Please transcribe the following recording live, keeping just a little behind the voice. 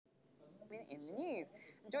happening in the news.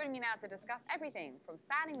 And joining me now to discuss everything from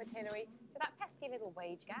standing with Hillary to that pesky little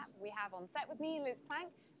wage gap, we have on set with me Liz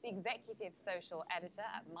Plank, the executive social editor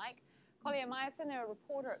at Mike, Collier Meyerson, a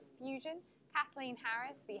reporter at Fusion, Kathleen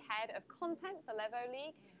Harris, the head of content for Levo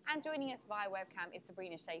League, and joining us via webcam is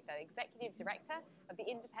Sabrina Schaefer, executive director of the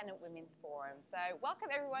Independent Women's Forum. So welcome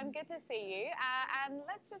everyone, good to see you. And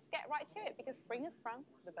let's just get right to it because spring has sprung,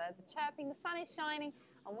 the birds are chirping, the sun is shining,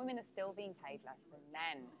 and women are still being paid less than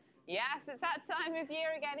men. Yes, it's that time of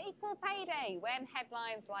year again, equal pay day, when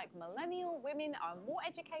headlines like millennial women are more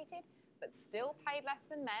educated but still paid less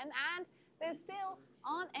than men, and there still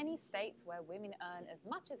aren't any states where women earn as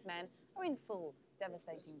much as men or in full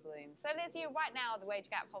devastating bloom. So Liz, right now the wage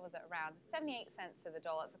gap hovers at around 78 cents to the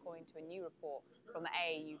dollar, according to a new report from the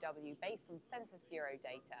AAUW based on Census Bureau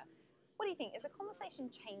data. What do you think? Is the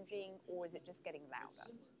conversation changing or is it just getting louder?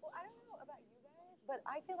 Well, I don't know about you guys, but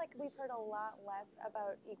I feel like we've heard a lot less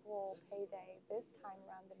about equal pay day this time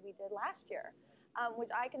around than we did last year.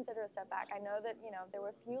 Which I consider a step back. I know that, there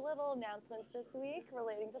were a few little announcements this week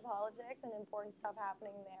relating to politics and important stuff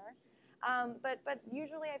happening there. But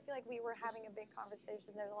usually I feel like we were having a big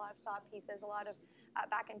conversation. There's a lot of thought pieces, a lot of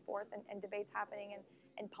back and forth and debates happening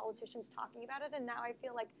and politicians talking about it. And now I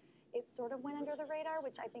feel like it sort of went under the radar,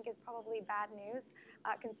 which I think is probably bad news,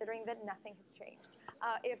 considering that nothing has changed.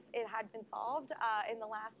 If it had been solved in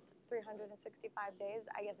the last 365 days,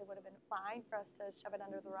 I guess it would have been fine for us to shove it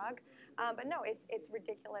under the rug. But no, it's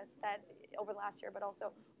ridiculous that over the last year, but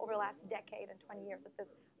also over the last decade and 20 years, that this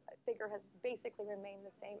figure has basically remained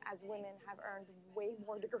the same as women have earned way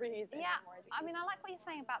more degrees. And more education. I mean, I like what you're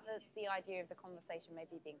saying about the idea of the conversation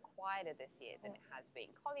maybe being quieter this year than it has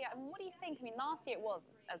been. Collier, I mean, what do you think? I mean, last year it was,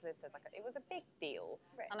 as Liz says, it was a big deal.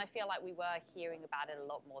 Right. And I feel like we were hearing about it a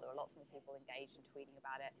lot more. There were lots more people engaged and tweeting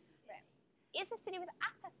about it. Right. Is this to do with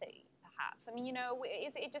apathy, perhaps? I mean,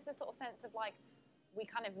 is it just a sort of sense of like, we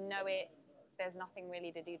kind of know it, there's nothing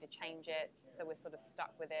really to do to change it, so we're sort of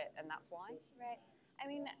stuck with it, and that's why? Right. I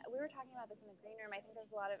mean, we were talking about this in the green room. I think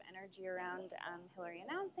there's a lot of energy around Hillary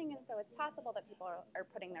announcing, and so it's possible that people are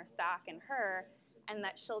putting their stock in her, and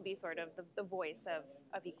that she'll be sort of the voice of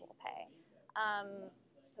equal pay.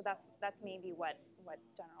 So that's maybe what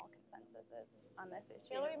general consensus is on this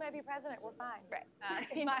issue. Hillary might be president, we're fine. Right.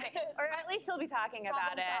 Or at least she'll be talking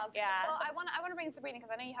about it. Yeah. Well, I want to bring Sabrina, because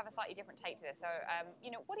I know you have a slightly different take to this. So,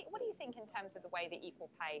 what do you think in terms of the way that equal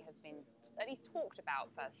pay has been at least talked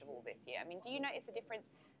about, first of all, this year? I mean, do you notice a difference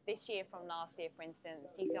this year from last year, for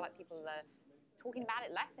instance? Do you feel like people are talking about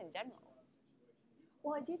it less in general?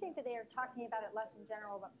 Well, I do think that they are talking about it less in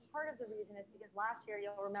general, but part of the reason is because last year,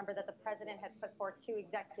 you'll remember that the president had put forth 2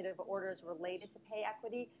 executive orders related to pay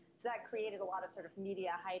equity. So that created a lot of sort of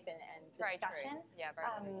media hype and discussion. Yeah, very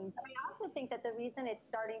true. I also think that the reason it's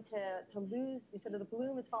starting to lose, sort of the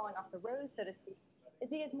bloom is falling off the rose, so to speak, is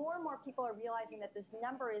because more and more people are realizing that this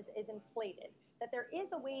number is inflated, that there is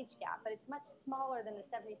a wage gap, but it's much smaller than the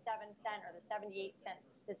 77-cent or the 78-cent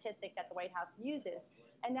statistic that the White House uses.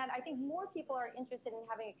 And that I think more people are interested in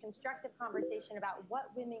having a constructive conversation about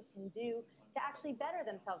what women can do to actually better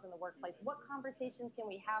themselves in the workplace. What conversations can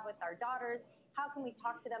we have with our daughters? How can we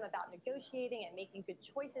talk to them about negotiating and making good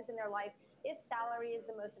choices in their life? If salary is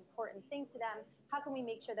the most important thing to them, how can we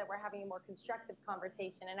make sure that we're having a more constructive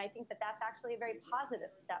conversation? And I think that that's actually a very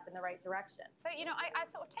positive step in the right direction. So, I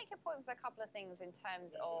sort of take your point with a couple of things in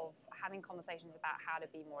terms of having conversations about how to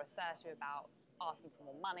be more assertive about asking for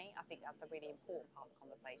more money. I think that's a really important part of the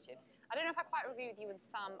conversation. I don't know if I quite agree with you in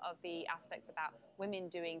some of the aspects about women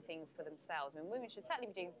doing things for themselves. I mean, women should certainly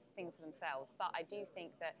be doing things for themselves, but I do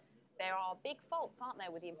think that there are big faults, aren't there,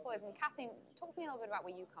 with the employers? I mean, Kathleen, talk to me a little bit about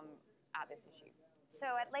where you come at this issue.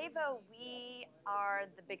 So at Levo, we are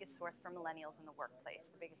the biggest source for millennials in the workplace,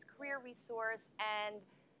 the biggest career resource, and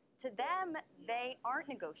to them, they aren't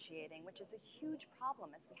negotiating, which is a huge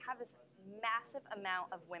problem as we have this massive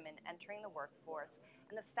amount of women entering the workforce.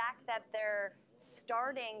 And the fact that they're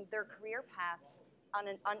starting their career paths on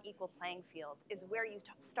an unequal playing field is where you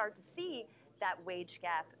start to see that wage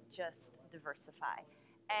gap just diversify.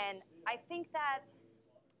 And I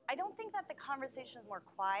don't think that the conversation is more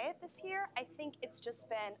quiet this year. I think it's just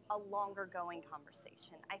been a longer going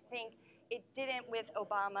conversation. I think it didn't with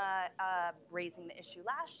Obama raising the issue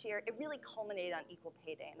last year. It really culminated on equal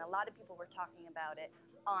pay day, and a lot of people were talking about it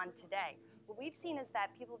on today. What we've seen is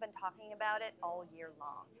that people have been talking about it all year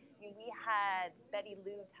long. I mean, we had Betty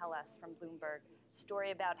Liu tell us from Bloomberg a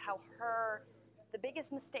story about how the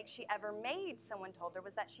biggest mistake she ever made, someone told her,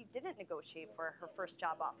 was that she didn't negotiate for her first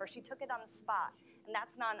job offer. She took it on the spot. And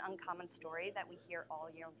that's not an uncommon story that we hear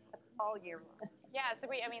all year long. Yeah,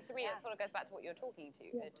 Sabrina, it sort of goes back to what you're talking to,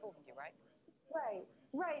 right? Right.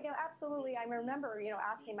 Right, no, absolutely. I remember,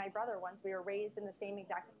 asking my brother once, we were raised in the same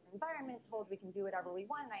exact environment, told we can do whatever we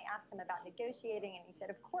want, and I asked him about negotiating, and he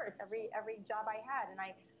said, of course, every job I had, and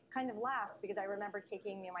I kind of laughed because I remember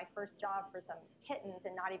taking my first job for some kittens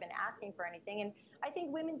and not even asking for anything. And I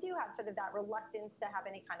think women do have sort of that reluctance to have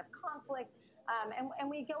any kind of conflict,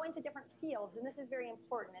 and we go into different fields, and this is very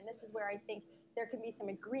important, and this is where I think there can be some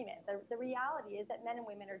agreement. The reality is that men and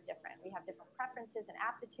women are different. We have different preferences and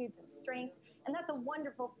aptitudes and strengths, and that's a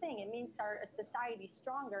wonderful thing. It makes our society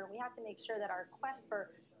stronger. We have to make sure that our quest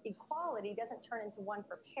for equality doesn't turn into one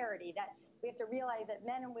for parity, that we have to realize that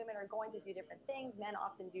men and women are going to do different things. Men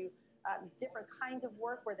often do different kinds of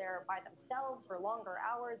work where they're by themselves for longer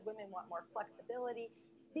hours. Women want more flexibility.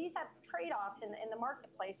 These have trade-offs in the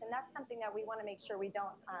marketplace, and that's something that we want to make sure we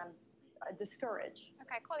don't discourage.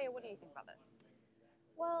 Okay, Collier, what do you think about this?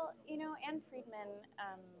 Well, Anne Friedman,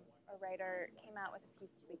 a writer, came out with a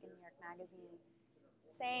piece this week in New York Magazine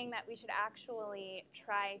saying that we should actually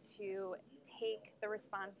try to take the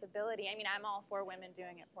responsibility. I mean, I'm all for women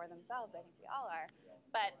doing it for themselves. I think we all are.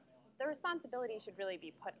 But the responsibility should really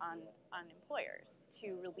be put on employers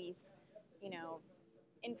to release,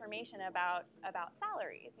 information about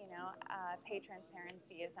salaries. Pay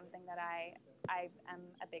transparency is something that I am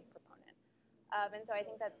a big proponent of. And so I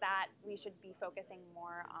think that we should be focusing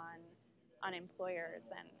more on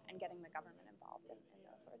employers and getting the government involved in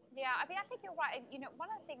those sorts of things. Yeah, I think you're right. And, one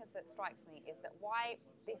of the things that strikes me is that why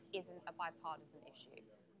this isn't a bipartisan issue.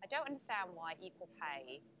 I don't understand why equal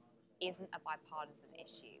pay isn't a bipartisan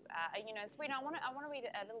issue. Sabrina, I want to read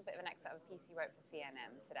a little bit of an excerpt of a piece you wrote for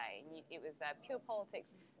CNN today. And it was Pure Politics,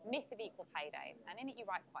 Myth of Equal Pay Day. And in it you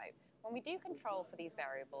write, quote, when we do control for these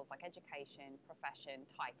variables like education, profession,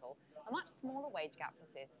 title, a much smaller wage gap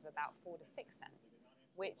persists of about 4 to 6 cents,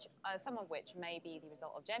 which some of which may be the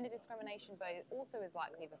result of gender discrimination, but it also is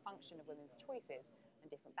likely the function of women's choices and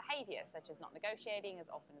different behaviours, such as not negotiating as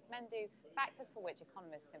often as men do, factors for which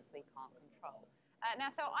economists simply can't control.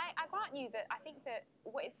 So I grant you that I think that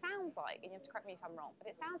what it sounds like, and you have to correct me if I'm wrong, but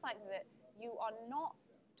it sounds like that you are not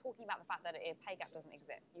talking about the fact that a pay gap doesn't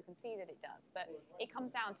exist. You can see that it does, but it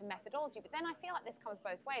comes down to methodology. But then I feel like this comes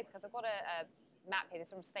both ways, because I've got a map here.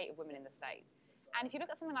 This is from State of Women in the States. And if you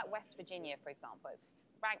look at something like West Virginia, for example, it's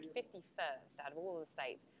ranked 51st out of all of the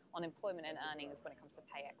states on employment and earnings when it comes to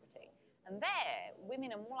pay equity. And there,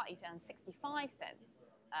 women are more likely to earn 65 cents,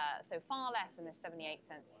 so far less than the 78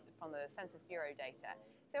 cents from the Census Bureau data.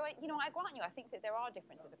 So, I grant you, I think that there are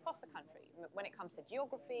differences across the country when it comes to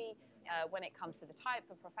geography, when it comes to the type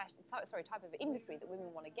of type of industry that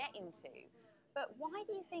women want to get into. But why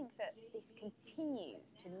do you think that this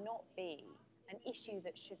continues to not be an issue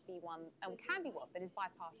that should be one, and can be one, that is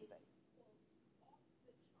bipartisan?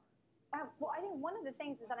 Well, I think one of the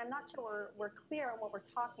things is that I'm not sure we're clear on what we're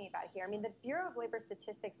talking about here. I mean, the Bureau of Labor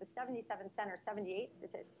Statistics, the 77 cent or 78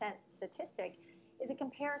 cent statistic, is a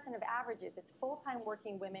comparison of averages. It's full-time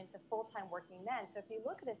working women to full-time working men. So if you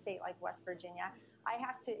look at a state like West Virginia, I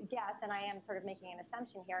have to guess, and I am sort of making an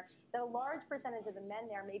assumption here, that a large percentage of the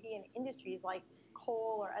men there may be in industries like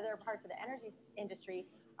coal or other parts of the energy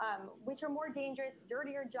industry, which are more dangerous,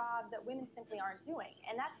 dirtier jobs that women simply aren't doing.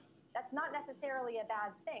 And that's not necessarily a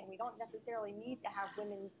bad thing. We don't necessarily need to have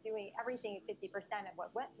women doing everything at 50% of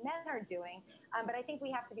what men are doing. But I think we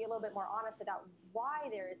have to be a little bit more honest about why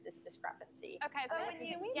there is this discrepancy. Okay, so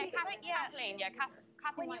Kathleen,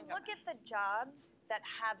 when you look at the jobs that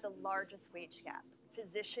have the largest wage gap,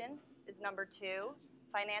 physician is number 2,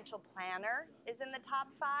 financial planner is in the top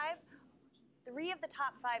 5. 3 of the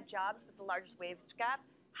top 5 jobs with the largest wage gap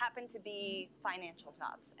happen to be financial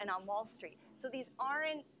jobs and on Wall Street. So these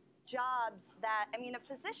aren't jobs that, a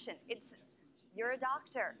physician, you're a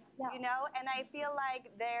doctor, and I feel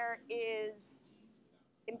like there is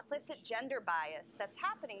implicit gender bias that's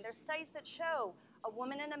happening. There's studies that show a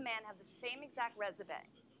woman and a man have the same exact resume,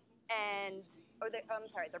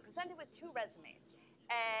 they're presented with 2 resumes,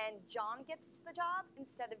 and John gets the job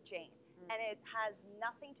instead of Jane. And it has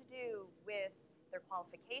nothing to do with their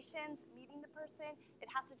qualifications, meeting the person.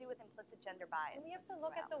 It has to do with implicit gender bias. And we have to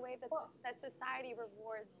look at the way that society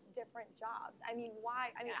rewards different jobs. I mean,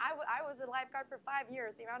 why? I was a lifeguard for 5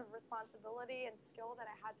 years. The amount of responsibility and skill that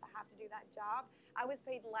I had to have to do that job, I was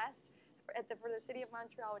paid less for the city of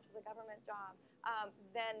Montreal, which is a government job,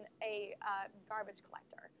 than a garbage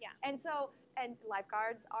collector. Yeah. And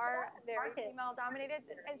lifeguards are very female dominated.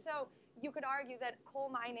 And so you could argue that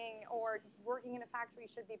coal mining or working in a factory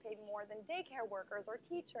should be paid more than daycare workers or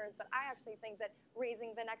teachers. But I actually think that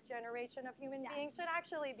raising the next generation of human beings should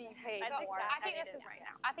actually be paid more. I think that's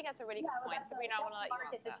a really good point. Sabrina, I want to let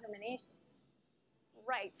you answer.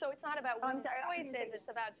 Right. So it's not about Oh, I'm women's sorry. choices. It's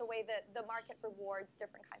about the way that the market rewards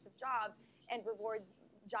different kinds of jobs and rewards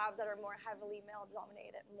jobs that are more heavily male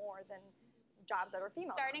dominated more than jobs that are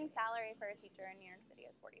female. Starting salary for a teacher in New York City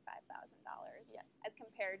is $45,000, as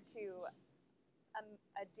compared to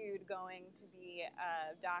a dude going to be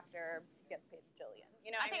a doctor who gets paid $1 billion.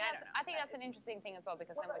 You know, I think that's an interesting thing as well,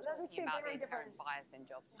 because then we're talking about the inherent bias in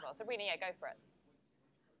jobs as well. Sabrina, yeah, go for it.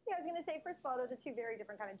 Yeah, I was going to say, first of all, those are two very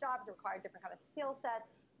different kind of jobs, require different kind of skill sets.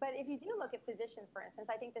 But if you do look at physicians, for instance,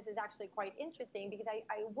 I think this is actually quite interesting, because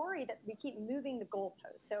I worry that we keep moving the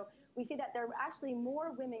goalposts. So we see that there are actually more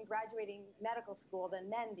women graduating medical school than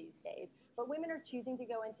men these days, but women are choosing to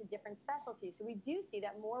go into different specialties. So we do see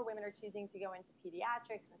that more women are choosing to go into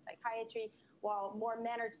pediatrics and psychiatry, while more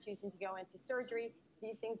men are choosing to go into surgery.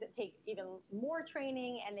 These things that take even more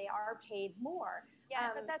training, and they are paid more. Yeah,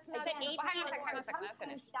 but that's not again, hang on a second, I'll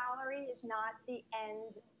finish. Salary is not the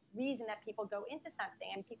end reason that people go into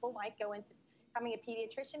something, and people might go into becoming a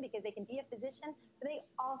pediatrician because they can be a physician, but they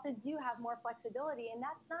also do have more flexibility, and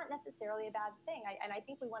that's not necessarily a bad thing. And I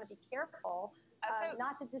think we want to be careful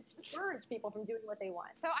not to discourage people from doing what they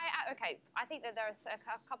want. So I think that there are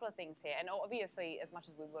a couple of things here, and obviously, as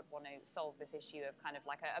much as we would want to solve this issue of kind of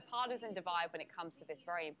like a partisan divide when it comes to this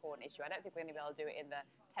very important issue, I don't think we're going to be able to do it in the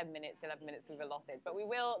 10 minutes, 11 minutes we've allotted, but we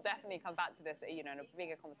will definitely come back to this, you know, in a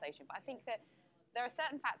bigger conversation. But I think that there are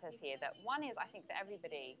certain factors here that, one is, I think that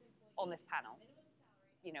everybody on this panel,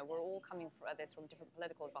 you know, we're all coming at this from different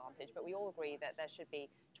political advantage, but we all agree that there should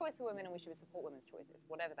be choice for women and we should support women's choices,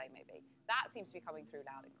 whatever they may be. That seems to be coming through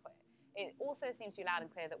loud and clear. It also seems to be loud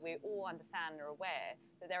and clear that we all understand and are aware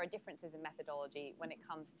that there are differences in methodology when it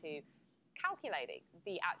comes to calculating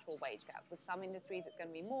the actual wage gap. With some industries, it's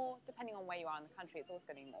going to be more. Depending on where you are in the country, it's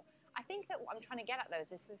also going to be more. I think that what I'm trying to get at, though,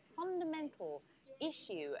 is this fundamental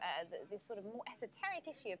issue, this sort of more esoteric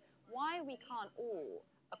issue of why we can't all,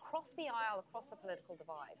 across the aisle, across the political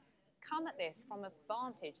divide, come at this from a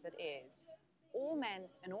vantage that is all men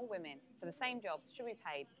and all women for the same jobs should be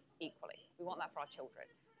paid equally. We want that for our children.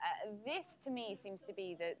 This, to me, seems to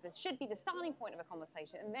be should be the starting point of a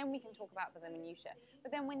conversation, and then we can talk about the minutiae.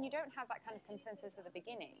 But then when you don't have that kind of consensus at the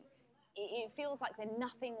beginning, it feels like then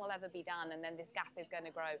nothing will ever be done, and then this gap is going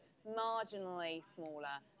to grow marginally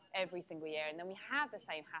smaller every single year, and then we have the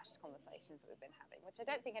same hashed conversations that we've been having, which I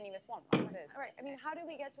don't think any of us want, right? Right. I mean, how do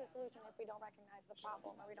we get to a solution if we don't recognize the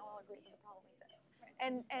problem, or we don't all agree that the problem exists?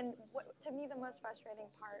 And what, to me, the most frustrating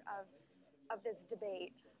part of this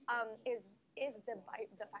debate is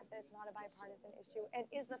the fact that it's not a bipartisan issue, and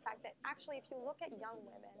is the fact that actually, if you look at young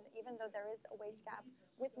women, even though there is a wage gap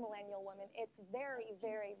with millennial women, it's very,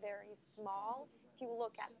 very, very small if you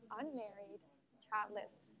look at unmarried,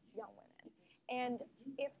 childless young women. And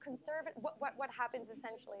if what happens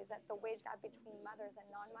essentially is that the wage gap between mothers and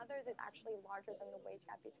non-mothers is actually larger than the wage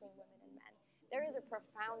gap between women and men. There is a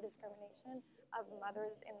profound discrimination of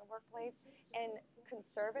mothers in the workplace, and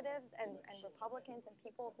conservatives and Republicans and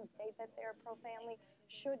people who say that they're pro-family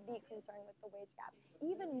should be concerned with the wage gap,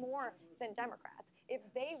 even more than Democrats. If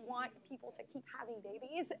they want people to keep having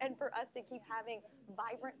babies and for us to keep having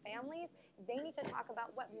vibrant families, they need to talk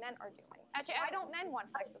about what men are doing. Actually, why don't men want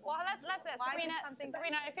flexible? Well, let's Sabrina,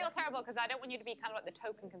 I feel terrible because I don't want you to be kind of like the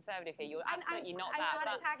token conservative here. You're absolutely not that.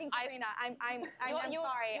 I'm not attacking Sabrina. I'm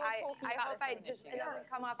sorry. I hope it doesn't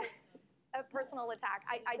come off as a personal attack.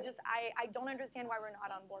 I don't understand why we're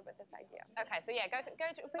not on board with this idea. Okay, so yeah, go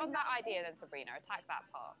on that idea then, Sabrina. Attack that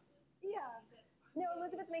part. Yeah. No,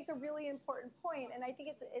 Elizabeth makes a really important point, and I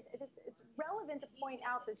think it's relevant to point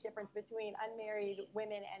out this difference between unmarried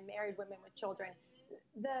women and married women with children.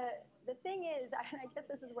 The thing is, and I guess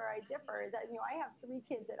this is where I differ, is that, you know, I have 3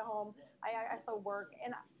 kids at home. I also work,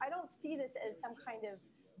 and I don't see this as some kind of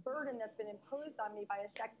burden that's been imposed on me by a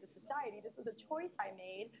sexist society. This was a choice I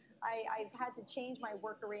made. I've had to change my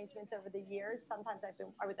work arrangements over the years. Sometimes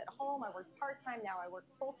I was at home, I worked part-time, now I work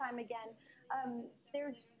full-time again.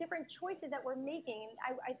 There's different choices that we're making.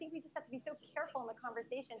 I think we just have to be so careful in the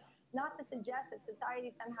conversation not to suggest that society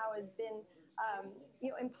somehow has been,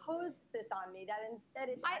 imposed this on me. That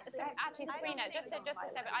instead, actually, Sabrina, just a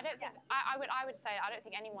step. I don't think I would say I don't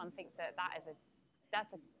think anyone thinks that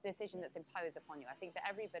that's a decision that's imposed upon you. I think that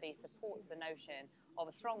everybody supports the notion of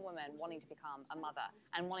a strong woman wanting to become a mother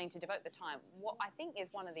and wanting to devote the time. What I think is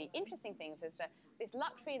one of the interesting things is that this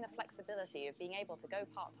luxury and the flexibility of being able to go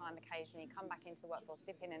part-time occasionally, come back into the workforce,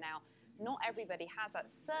 dip in and out. Not everybody has that,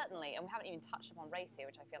 certainly, and we haven't even touched upon race here,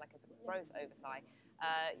 which I feel like is a gross oversight.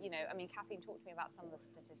 I mean, Kathleen, talk to me about some of the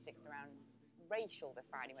statistics around racial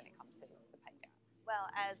disparity when it comes to the pay gap. Well,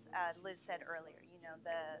 as Liz said earlier, you know,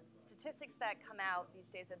 the statistics that come out these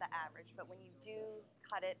days are the average, but when you do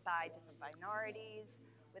cut it by different minorities,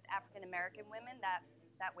 with African American women, that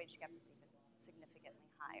wage gap is even significantly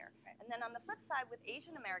higher. And then on the flip side, with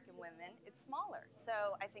Asian American women, it's smaller.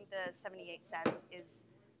 So I think the 78 cents is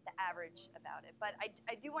the average about it. But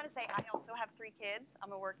I do want to say I also have 3 kids.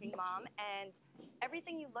 I'm a working mom, and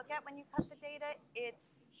everything you look at when you cut the data,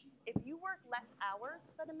 it's if you work less hours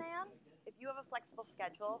than a man, if you have a flexible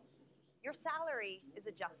schedule, your salary is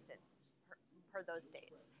adjusted per those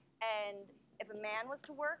days. And if a man was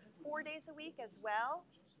to work 4 days a week as well,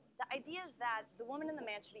 the idea is that the woman and the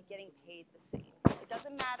man should be getting paid the same. It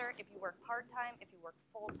doesn't matter if you work part-time, if you work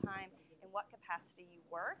full-time, in what capacity you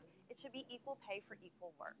work. It should be equal pay for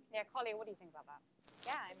equal work. Yeah, Collier, what do you think about that?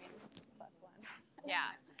 Yeah, I mean, plus one.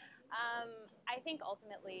 Yeah. I think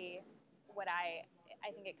ultimately what I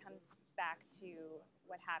think it comes back to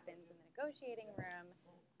what happens in the negotiating room,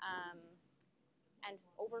 and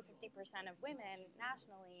over 50% of women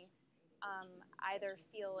nationally either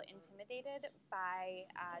feel intimidated by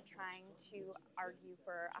trying to argue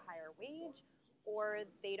for a higher wage, or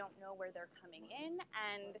they don't know where they're coming in,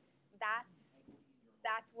 and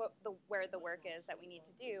that's where the work is that we need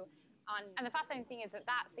to do. And the fascinating thing is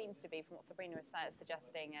that seems to be, from what Sabrina was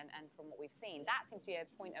suggesting and from what we've seen, that seems to be a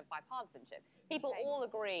point of bipartisanship. People all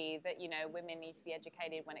agree that, women need to be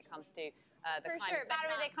educated when it comes to the kind of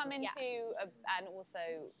salary they come into, and also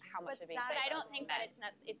how much of it. But I don't think that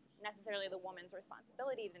it's necessarily the woman's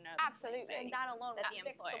responsibility to know. Absolutely. And that alone that won't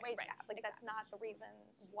fix the wage gap. Like, that's not the reason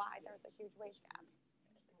why there's a huge wage gap.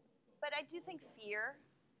 But I do think fear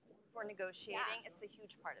for negotiating, it's a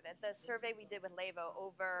huge part of it. The survey we did with Levo,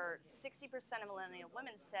 over 60% of millennial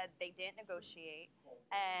women said they didn't negotiate,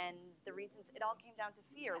 and the reasons, it all came down to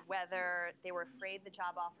fear, whether they were afraid the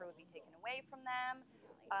job offer would be taken away from them,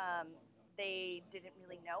 they didn't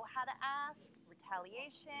really know how to ask,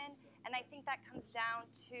 retaliation, and I think that comes down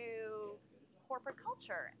to corporate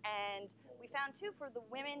culture. And we found too, for the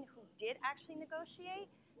women who did actually negotiate,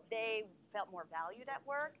 they felt more valued at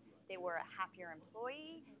work. They were a happier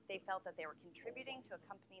employee. They felt that they were contributing to a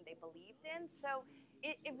company they believed in. So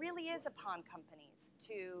it really is upon companies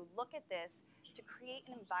to look at this, to create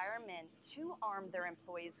an environment to arm their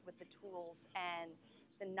employees with the tools and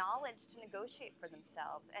the knowledge to negotiate for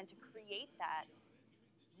themselves, and to create that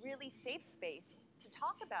really safe space to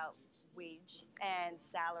talk about wage and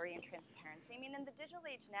salary and transparency. I mean, in the digital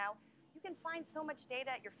age now, you can find so much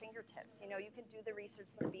data at your fingertips. You can do the research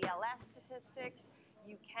through BLS statistics.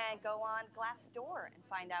 You can go on Glassdoor and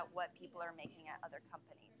find out what people are making at other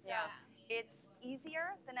companies. So it's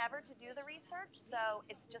easier than ever to do the research. So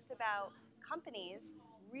it's just about companies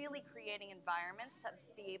really creating environments to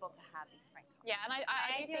be able to have these frank conversations. Yeah, and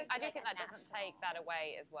I do think that doesn't take that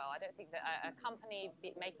away as well. I don't think that a company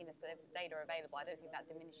making this data available, I don't think that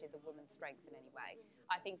diminishes a woman's strength in any way.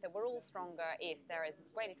 I think that we're all stronger if there is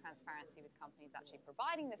greater transparency with companies actually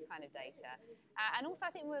providing this kind of data. And also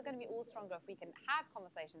I think we're going to be all stronger if we can have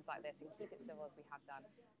conversations like this, we can keep it civil as we have done,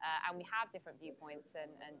 and we have different viewpoints,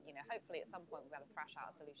 and hopefully at some point we'll be able to thrash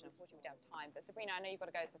out a solution. Unfortunately we don't have time. But Sabrina, I know you've got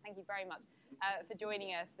to go, so thank you very much for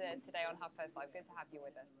joining us today on HuffPo Live. Good to have you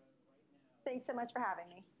with us. Thanks so much for having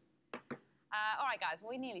me. All right, guys, well,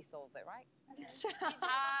 we nearly solved it, right?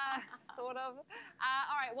 Sort of.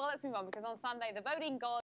 All right, well, let's move on, because on Sunday, the voting gods